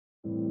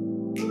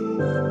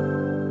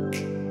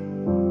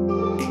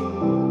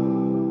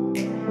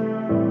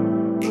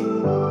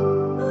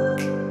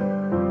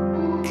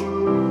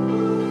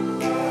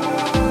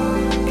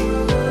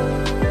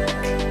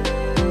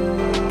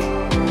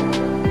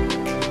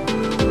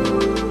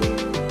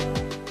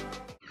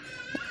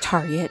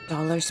Target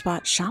dollar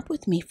spot shop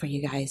with me for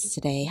you guys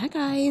today. Hi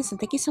guys, and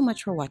thank you so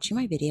much for watching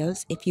my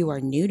videos. If you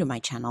are new to my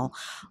channel,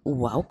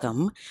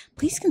 welcome.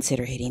 Please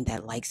consider hitting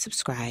that like,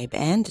 subscribe,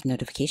 and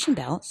notification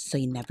bell so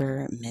you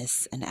never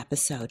miss an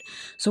episode.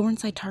 So we're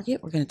inside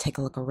Target. We're going to take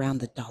a look around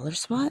the dollar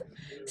spot,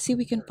 see if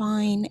we can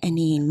find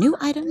any new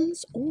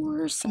items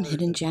or some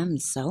hidden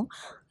gems. So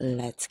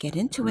let's get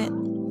into it.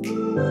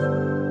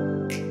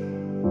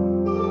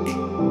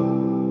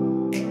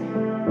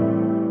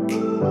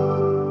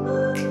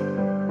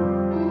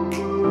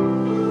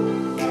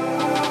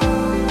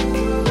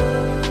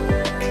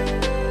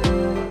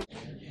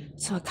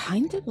 So I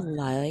kind of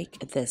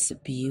like this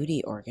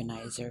beauty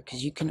organizer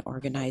because you can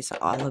organize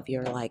all of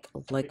your like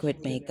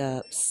liquid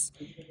makeups,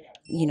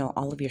 you know,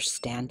 all of your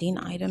standing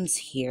items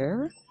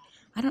here.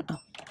 I don't know.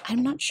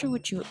 I'm not sure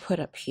what you would put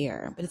up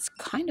here, but it's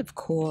kind of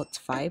cool. It's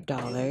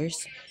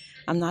 $5.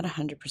 I'm not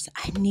 100%.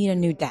 I need a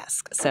new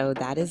desk. So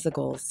that is the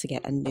goal, is to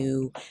get a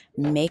new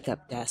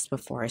makeup desk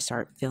before I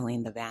start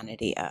filling the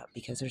vanity up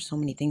because there's so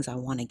many things I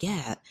want to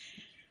get.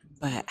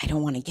 But I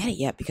don't want to get it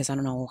yet because I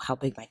don't know how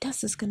big my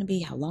desk is going to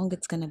be, how long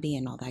it's going to be,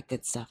 and all that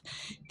good stuff.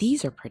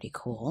 These are pretty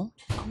cool.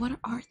 Oh, what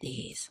are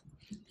these?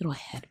 Little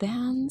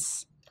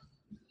headbands.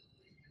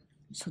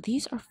 So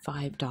these are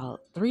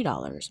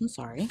 $3. I'm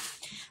sorry. It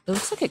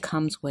looks like it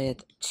comes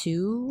with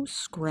 2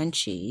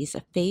 scrunchies,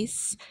 a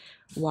face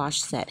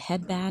wash set,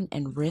 headband,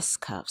 and wrist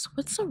cuffs.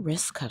 What's the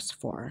wrist cuffs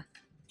for?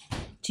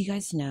 Do you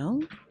guys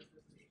know?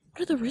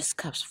 What are the wrist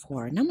cuffs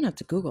for? Now I'm going to have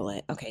to Google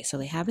it. Okay, so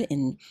they have it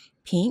in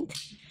pink.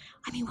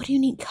 I mean, what do you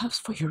need cuffs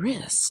for your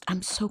wrist?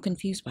 I'm so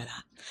confused by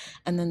that.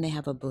 And then they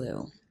have a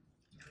blue.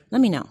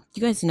 Let me know.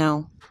 You guys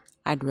know.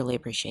 I'd really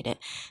appreciate it.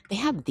 They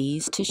have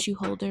these tissue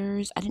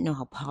holders. I didn't know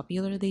how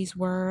popular these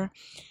were.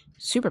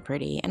 Super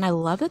pretty. And I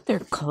love that they're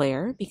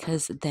clear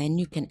because then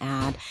you can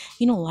add,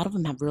 you know, a lot of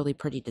them have really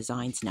pretty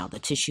designs now, the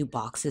tissue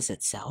boxes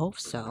itself.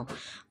 So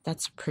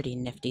that's pretty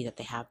nifty that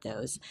they have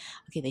those.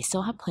 Okay, they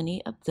still have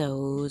plenty of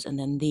those. And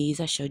then these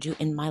I showed you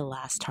in my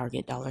last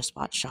Target dollar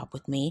spot shop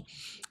with me.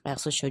 I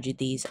also showed you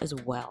these as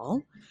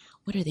well.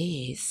 What are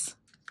these?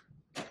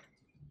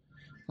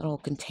 Little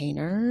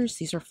containers.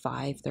 These are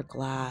 $5. They're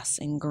glass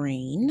and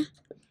green.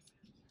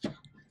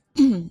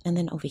 And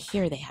then over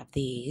here they have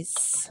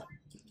these.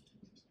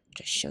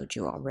 Just showed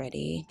you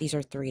already. These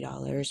are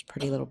 $3.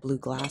 Pretty little blue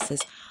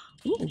glasses.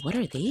 Ooh, what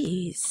are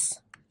these?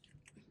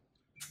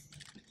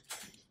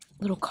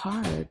 Little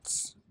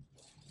cards.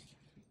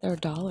 They're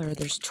 $1.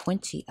 There's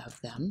 20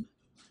 of them.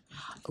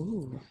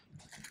 Ooh.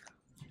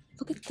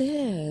 Look at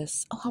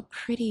this. Oh, how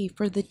pretty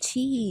for the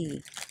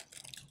tea.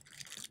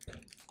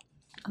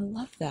 I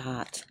love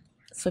that.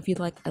 So if you'd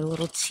like a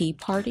little tea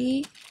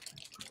party,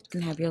 you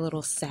can have your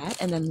little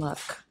set. And then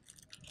look,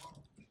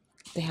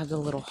 they have the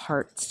little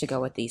hearts to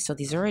go with these. So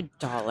these are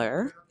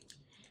 $1.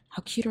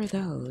 How cute are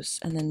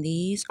those? And then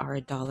these are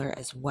 $1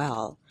 as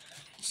well.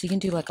 So you can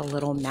do like a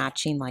little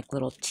matching like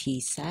little tea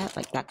set.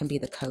 Like that can be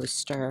the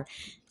coaster,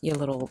 your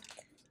little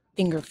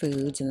finger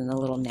foods, and then the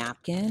little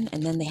napkin.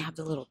 And then they have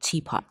the little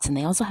teapots. And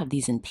they also have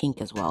these in pink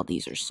as well.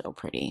 These are so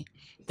pretty.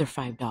 They're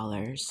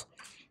 $5.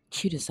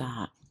 Cute as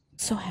that.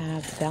 Also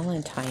have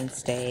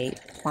Valentine's Day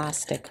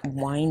plastic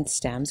wine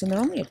stems, and they're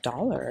only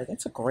 $1.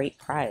 That's a great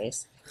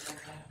price.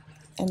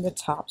 And the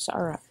tops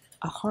are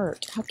a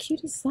heart. How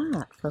cute is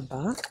that for a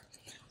buck?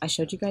 I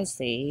showed you guys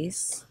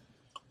these.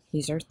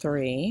 These are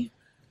 $3.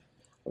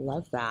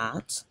 Love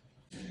that.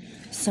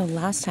 So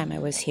last time I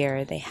was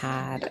here, they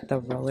had the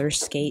roller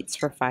skates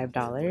for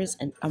 $5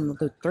 and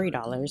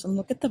 $3. And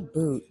look at the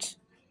boot.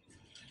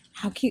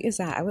 How cute is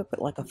that? I would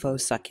put like a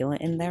faux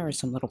succulent in there or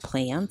some little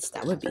plants.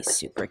 That would be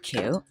super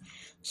cute.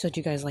 Showed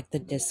you guys like the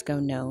disco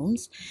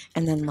gnomes.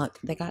 And then look,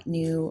 they got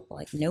new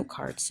like note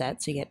card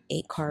sets. So you get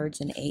 8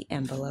 cards and 8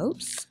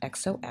 envelopes.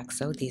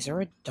 XOXO. These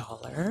are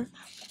 $1.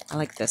 I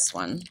like this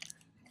one.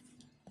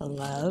 The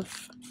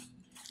love.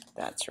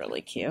 That's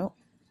really cute.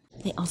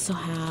 They also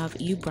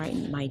have You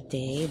Brighten My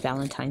Day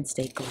Valentine's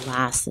Day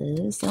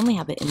glasses. They only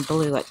have it in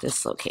blue at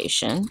this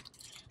location.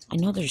 I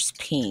know there's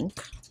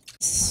pink.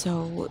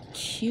 So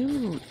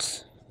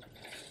cute.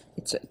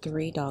 It's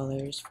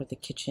 $3 for the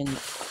kitchen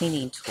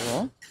cleaning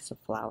tool. It's a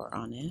flower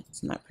on it.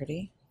 Isn't that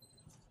pretty?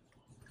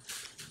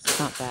 It's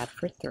not bad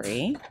for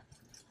 $3.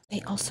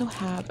 They also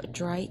have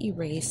dry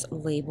erase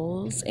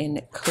labels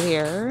in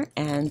clear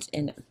and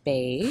in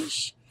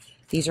beige.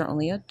 These are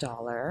only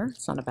 $1.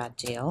 It's not a bad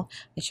deal.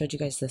 I showed you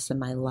guys this in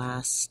my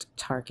last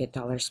Target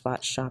dollar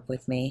spot shop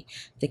with me.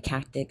 The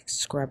cactus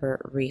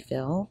scrubber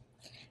refill.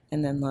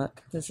 And then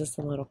look, this is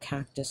the little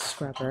cactus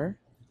scrubber.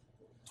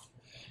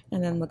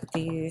 And then look at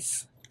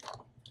these.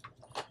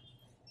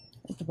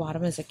 At the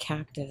bottom is a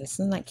cactus.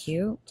 Isn't that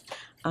cute?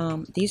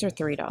 These are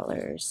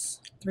 $3.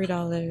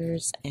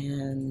 $3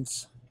 and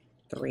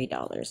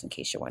 $3 in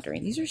case you're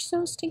wondering. These are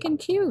so stinking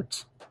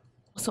cute.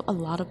 Also, a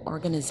lot of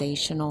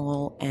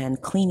organizational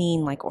and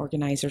cleaning, like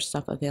organizer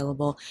stuff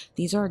available.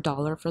 These are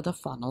 $1 for the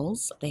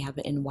funnels. They have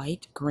it in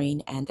white,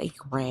 green, and a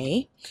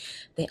gray.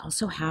 They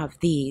also have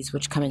these,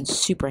 which come in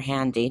super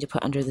handy to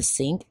put under the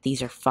sink.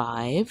 These are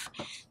 5.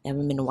 They have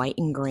them in white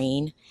and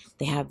green.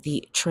 They have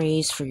the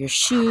trays for your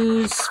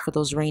shoes for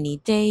those rainy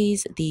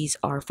days. These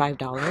are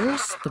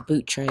 $5, the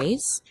boot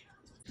trays.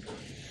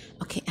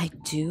 Okay, I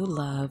do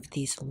love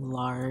these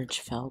large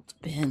felt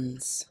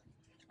bins.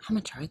 How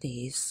much are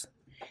these?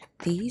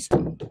 These,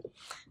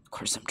 of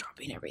course, I'm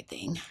dropping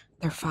everything.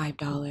 They're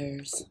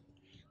 $5.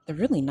 They're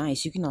really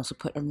nice. You can also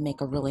put or make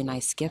a really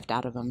nice gift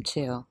out of them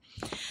too.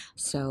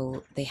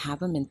 So they have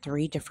them in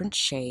 3 different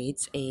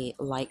shades, a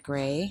light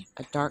gray,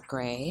 a dark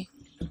gray,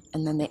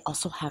 and then they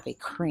also have a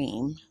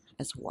cream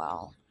as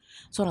well.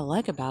 So what I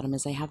like about them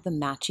is they have the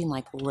matching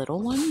like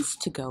little ones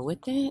to go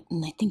with it,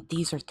 and I think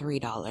these are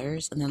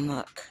 $3. And then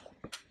look,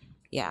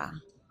 yeah,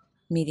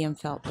 medium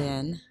felt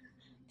bin.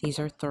 These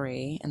are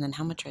 3, and then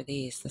how much are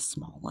these? The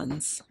small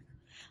ones.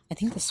 I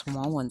think the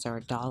small ones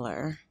are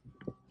 $1.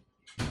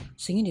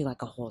 So you can do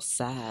like a whole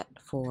set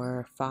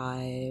for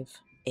 5,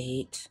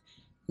 8,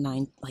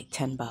 9, like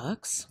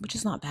 $10, which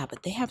is not bad,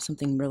 but they have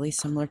something really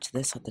similar to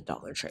this at the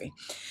Dollar Tree.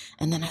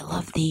 And then I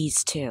love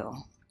these too.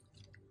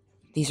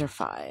 These are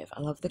 5. I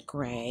love the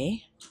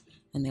gray,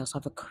 and they also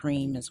have a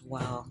cream as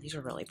well. These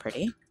are really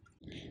pretty.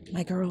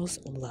 My girls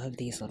love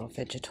these little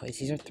fidget toys.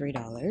 These are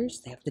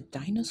 $3. They have the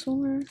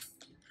dinosaur,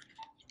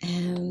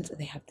 and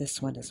they have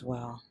this one as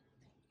well.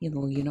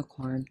 Little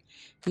unicorn.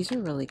 These are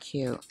really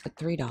cute. But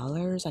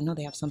 $3, I know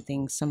they have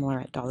something similar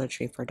at Dollar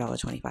Tree for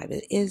 $1.25.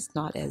 It is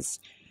not as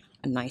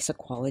a nice a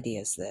quality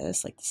as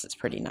this. Like, this is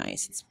pretty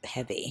nice. It's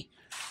heavy,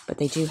 but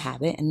they do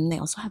have it. And they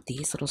also have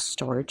these little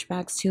storage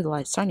bags too.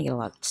 They're starting to get a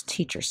lot of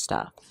teacher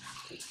stuff.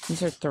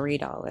 These are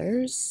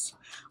 $3.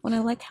 When I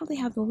like how they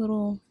have the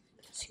little,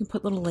 so you can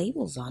put little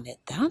labels on it.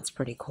 That's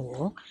pretty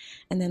cool.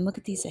 And then look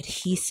at these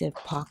adhesive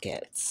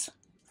pockets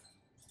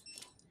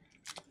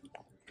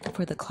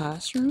for the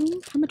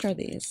classroom. How much are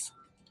these?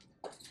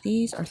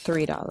 These are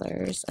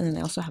 $3. And then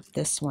they also have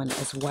this one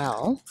as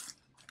well.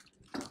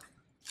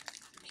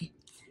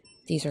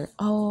 These are,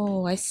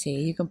 oh, I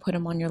see. You can put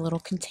them on your little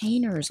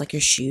containers, like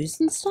your shoes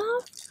and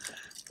stuff.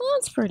 Well,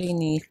 that's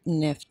pretty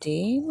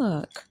nifty.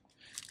 Look.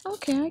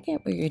 Okay, I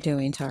get what you're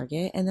doing,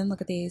 Target. And then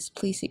look at these.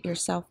 Please eat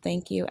yourself.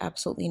 Thank you.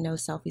 Absolutely no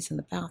selfies in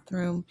the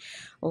bathroom.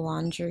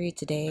 Laundry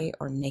today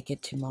or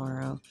naked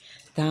tomorrow.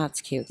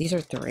 That's cute. These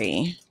are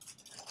 3.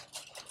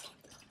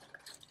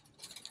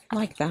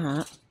 Like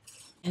that.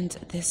 And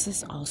this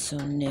is also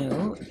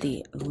new.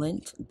 The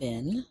lint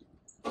bin.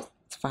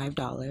 It's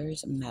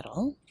 $5,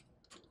 metal.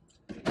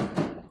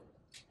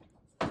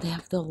 They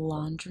have the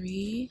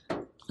laundry,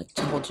 like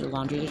to hold your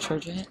laundry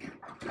detergent,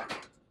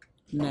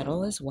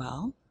 metal as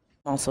well.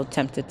 I'm also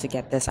tempted to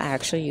get this. I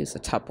actually use a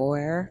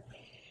Tupperware,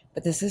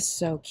 but this is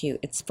so cute.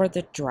 It's for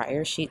the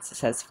dryer sheets. It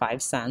says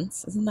 5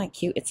 cents. Isn't that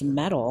cute? It's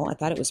metal. I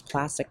thought it was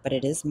plastic, but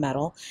it is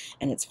metal,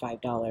 and it's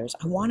 $5.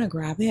 I want to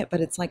grab it,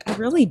 but it's like I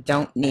really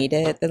don't need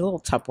it. The little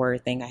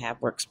Tupperware thing I have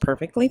works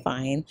perfectly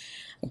fine.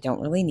 I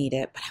don't really need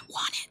it, but I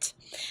want it.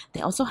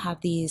 They also have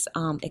these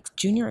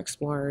Junior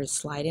Explorers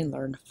Slide and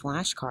Learn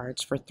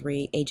flashcards for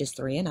ages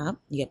 3 and up.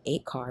 You get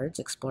 8 cards,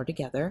 explore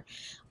together,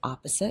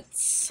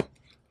 opposites.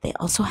 They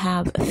also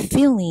have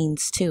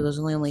feelings too. Those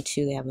are the only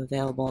 2 they have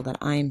available that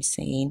I'm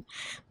seeing.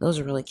 Those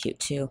are really cute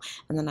too.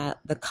 And then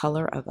the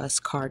Color of Us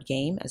card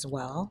game as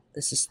well.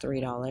 This is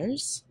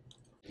 $3.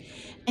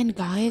 And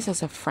guys,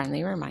 as a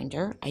friendly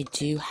reminder, I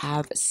do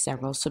have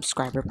several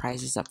subscriber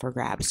prizes up for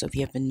grabs. So if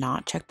you have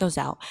not checked those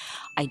out,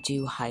 I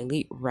do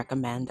highly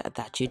recommend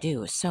that you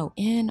do. So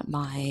in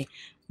my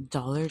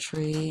Dollar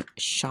Tree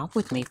shop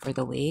with me for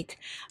the week,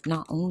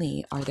 not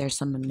only are there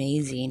some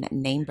amazing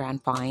name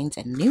brand finds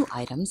and new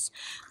items,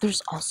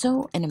 there's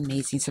also an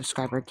amazing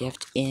subscriber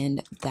gift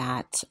in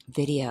that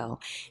video.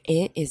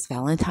 It is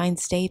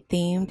Valentine's Day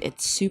themed.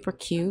 It's super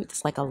cute.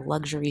 It's like a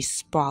luxury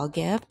spa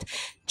gift.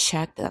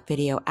 Check that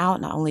video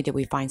out. Not only did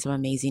we find some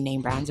amazing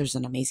name brands, there's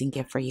an amazing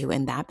gift for you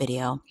in that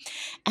video.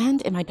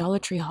 And in my Dollar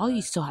Tree haul,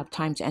 you still have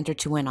time to enter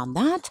to win on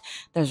that.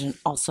 There's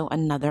also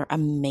another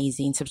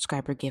amazing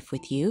subscriber gift for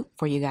you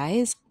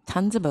guys.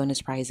 Tons of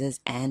bonus prizes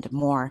and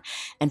more.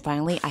 And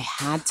finally, I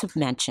had to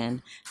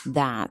mention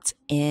that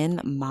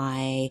in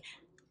my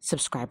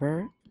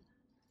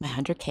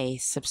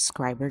 100K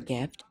subscriber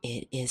gift,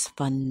 it is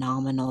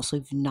phenomenal. So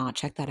if you've not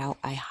checked that out,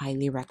 I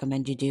highly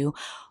recommend you do.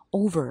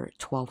 Over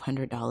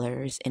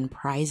 $1,200 in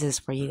prizes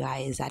for you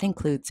guys. That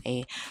includes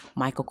a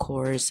Michael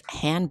Kors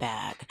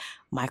handbag,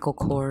 Michael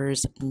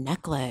Kors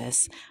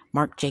necklace,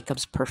 Marc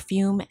Jacobs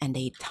perfume, and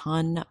a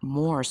ton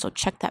more. So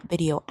check that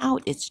video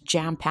out. It's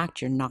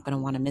jam-packed. You're not going to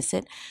want to miss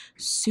it.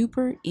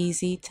 Super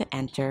easy to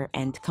enter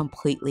and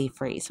completely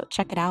free. So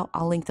check it out.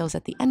 I'll link those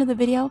at the end of the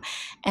video,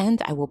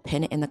 and I will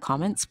pin it in the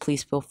comments.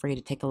 Please feel free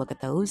to take a look at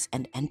those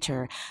and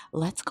enter.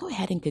 Let's go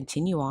ahead and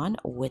continue on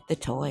with the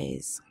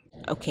toys.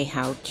 Okay,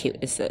 how cute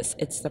is this?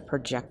 It's the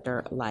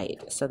projector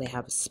light. So they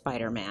have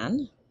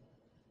Spider-Man.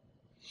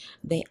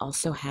 They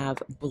also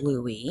have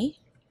Bluey.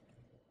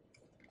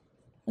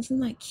 Isn't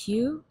that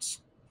cute?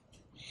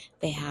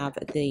 They have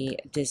the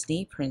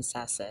Disney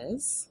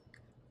princesses.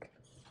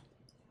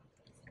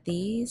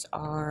 These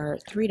are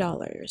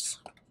 $3.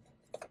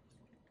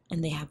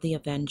 And they have the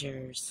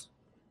Avengers.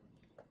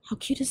 How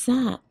cute is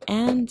that?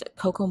 And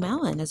Coco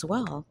Melon as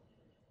well.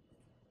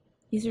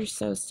 These are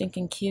so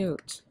stinking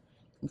cute.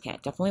 Okay, I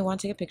definitely want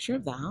to take a picture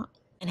of that.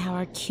 And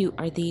how cute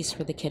are these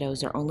for the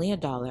kiddos? They're only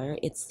 $1.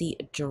 It's the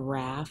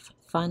giraffe.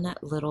 Fun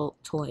little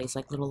toys,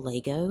 like little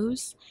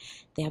Legos.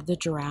 They have the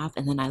giraffe,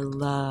 and then I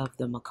love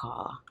the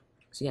macaw.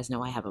 So you guys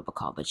know I have a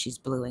macaw, but she's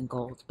blue and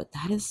gold. But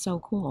that is so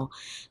cool.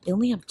 They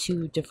only have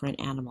 2 different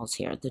animals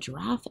here, the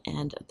giraffe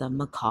and the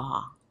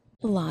macaw.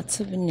 Lots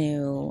of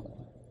new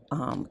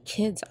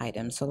kids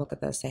items. So look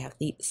at this. They have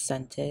the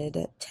scented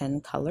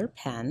 10-color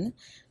pen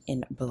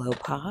in Blow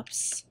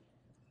Pops,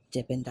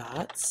 Dippin'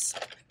 Dots,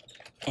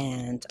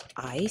 and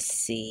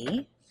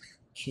Icy.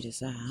 Cute as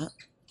that.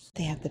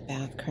 They have the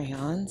bath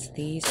crayons.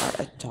 These are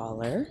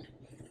 $1.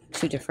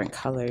 2 different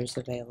colors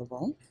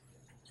available.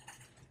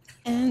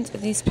 And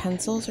these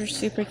pencils are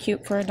super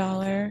cute for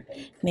 $1.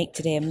 Make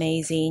today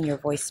amazing. Your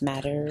voice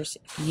matters.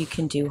 You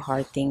can do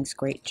hard things.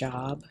 Great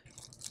job.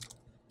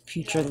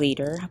 Future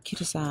leader. How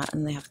cute is that?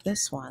 And they have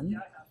this one.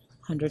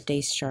 100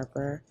 Days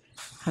Sharper.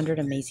 100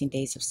 Amazing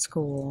Days of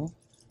School.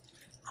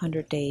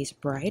 100 Days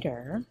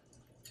Brighter.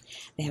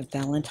 They have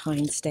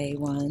Valentine's Day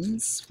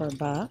ones for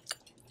 $1.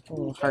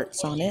 Little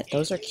hearts on it.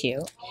 Those are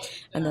cute.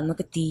 And then look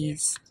at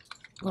these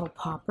little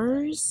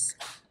poppers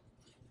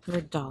for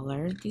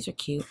 $1. These are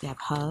cute. They have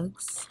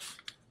hugs,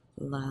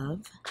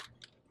 love,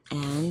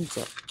 and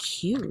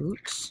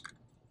cute.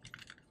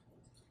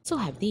 Also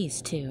have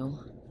these too.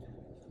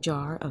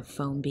 Jar of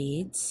foam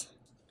beads.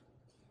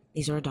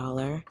 These are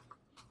 $1.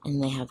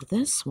 And they have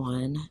this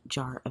one,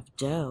 jar of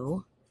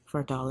dough,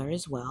 for $1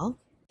 as well.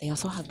 They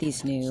also have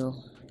these new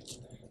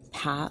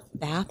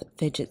bath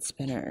fidget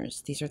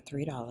spinners. These are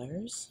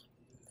 $3.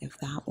 They have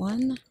that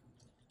one.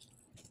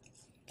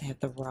 They have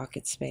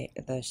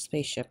the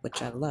spaceship,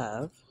 which I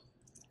love.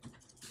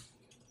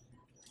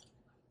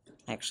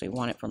 I actually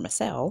want it for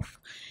myself.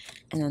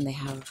 And then they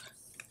have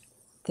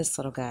this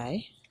little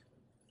guy,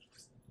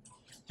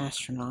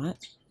 astronaut.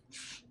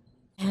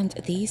 And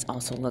these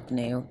also look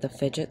new. The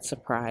fidget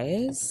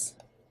surprise.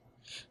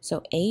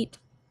 So 8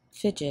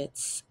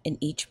 fidgets in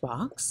each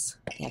box.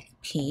 They have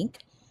pink.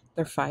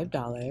 They're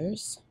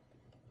 $5.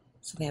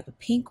 So they have a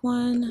pink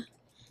one.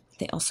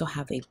 They also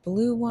have a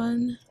blue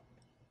one.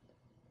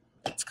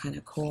 That's kind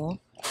of cool.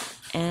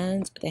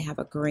 And they have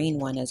a green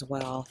one as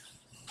well.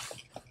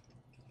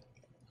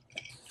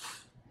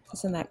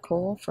 Isn't that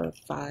cool for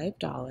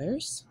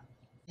 $5?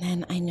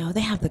 And I know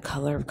they have the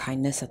color of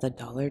kindness at the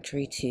Dollar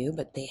Tree too,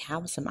 but they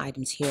have some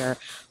items here.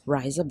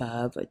 Rise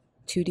Above, a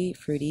Tutti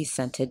Frutti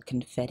scented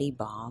confetti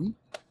bomb.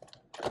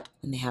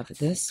 And they have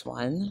this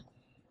one,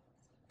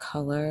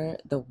 Color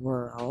the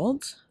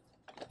World.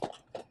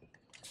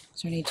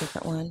 Is there any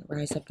different one?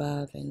 Rise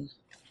Above and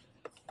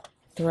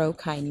Throw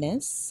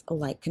Kindness,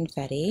 like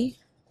confetti.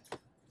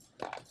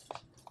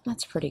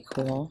 That's pretty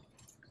cool.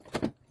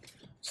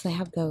 So they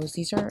have those.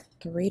 These are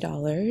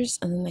 $3.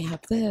 And then they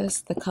have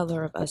this, The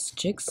Color of Us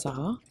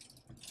Jigsaw,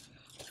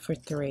 for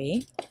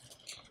 $3.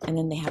 And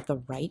then they have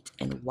the Write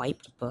and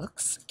Wipe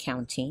books,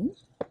 counting.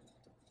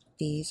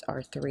 These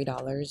are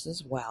 $3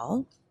 as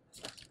well.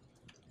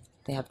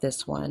 They have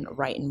this one,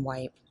 Write and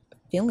Wipe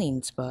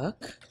Feelings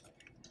book,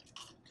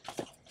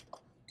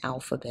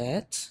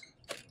 alphabet.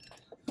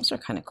 Those are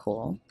kind of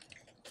cool.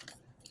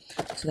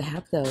 So they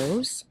have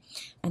those.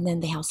 And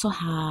then they also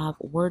have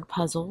word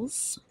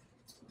puzzles.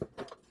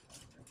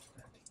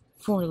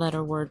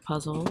 4-letter word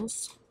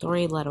puzzles,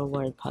 3-letter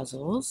word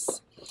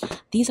puzzles.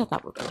 These I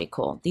thought were pretty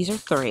cool. These are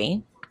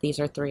 $3. These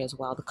are $3 as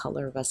well. The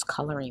Color of Us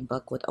coloring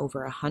book with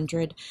over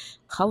 100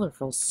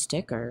 colorful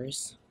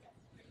stickers.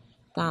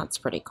 That's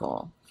pretty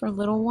cool. For a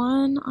little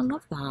one, I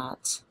love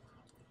that.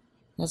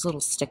 There's little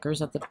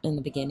stickers in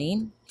the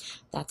beginning.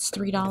 That's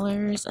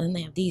 $3. And then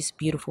they have these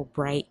beautiful,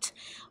 bright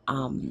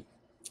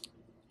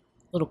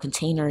little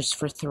containers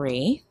for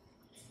 $3.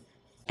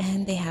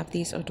 And they have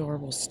these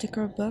adorable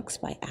sticker books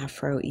by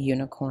Afro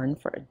Unicorn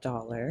for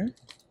 $1.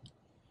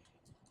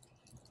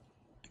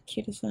 How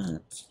cute is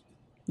that?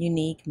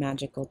 Unique,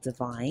 Magical,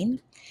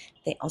 Divine.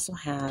 They also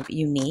have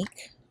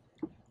Unique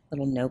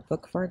little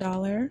notebook for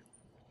 $1.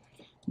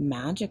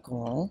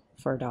 Magical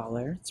for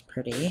 $1. It's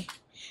pretty.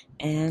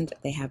 And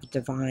they have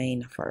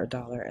Divine for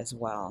 $1 as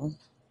well.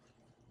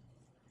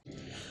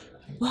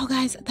 Well,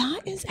 guys,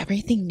 that is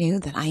everything new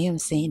that I am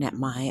seeing at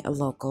my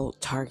local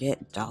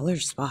Target dollar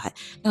spot.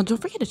 Now,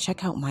 don't forget to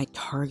check out my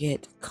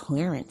Target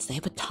clearance. They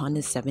have a ton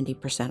of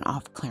 70%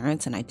 off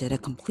clearance, and I did a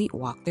complete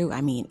walkthrough.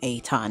 I mean, a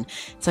ton.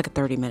 It's like a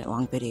 30-minute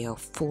long video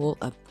full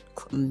of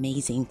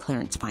amazing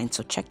clearance finds.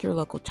 So check your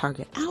local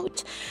Target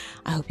out.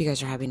 I hope you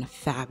guys are having a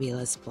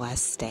fabulous,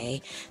 blessed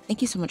day.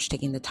 Thank you so much for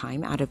taking the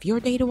time out of your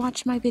day to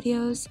watch my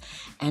videos.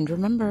 And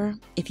remember,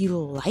 if you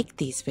like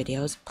these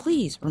videos,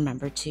 please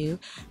remember to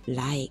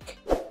like,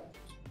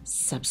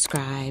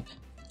 subscribe,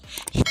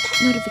 hit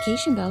that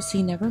notification bell so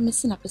you never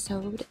miss an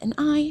episode. And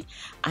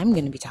I'm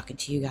going to be talking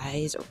to you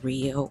guys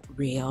real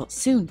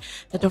soon.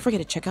 But don't forget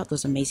to check out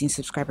those amazing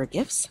subscriber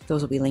gifts.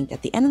 Those will be linked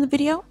at the end of the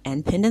video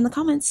and pinned in the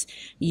comments.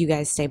 You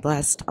guys stay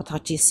blessed. I'll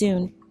talk to you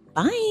soon.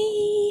 Bye.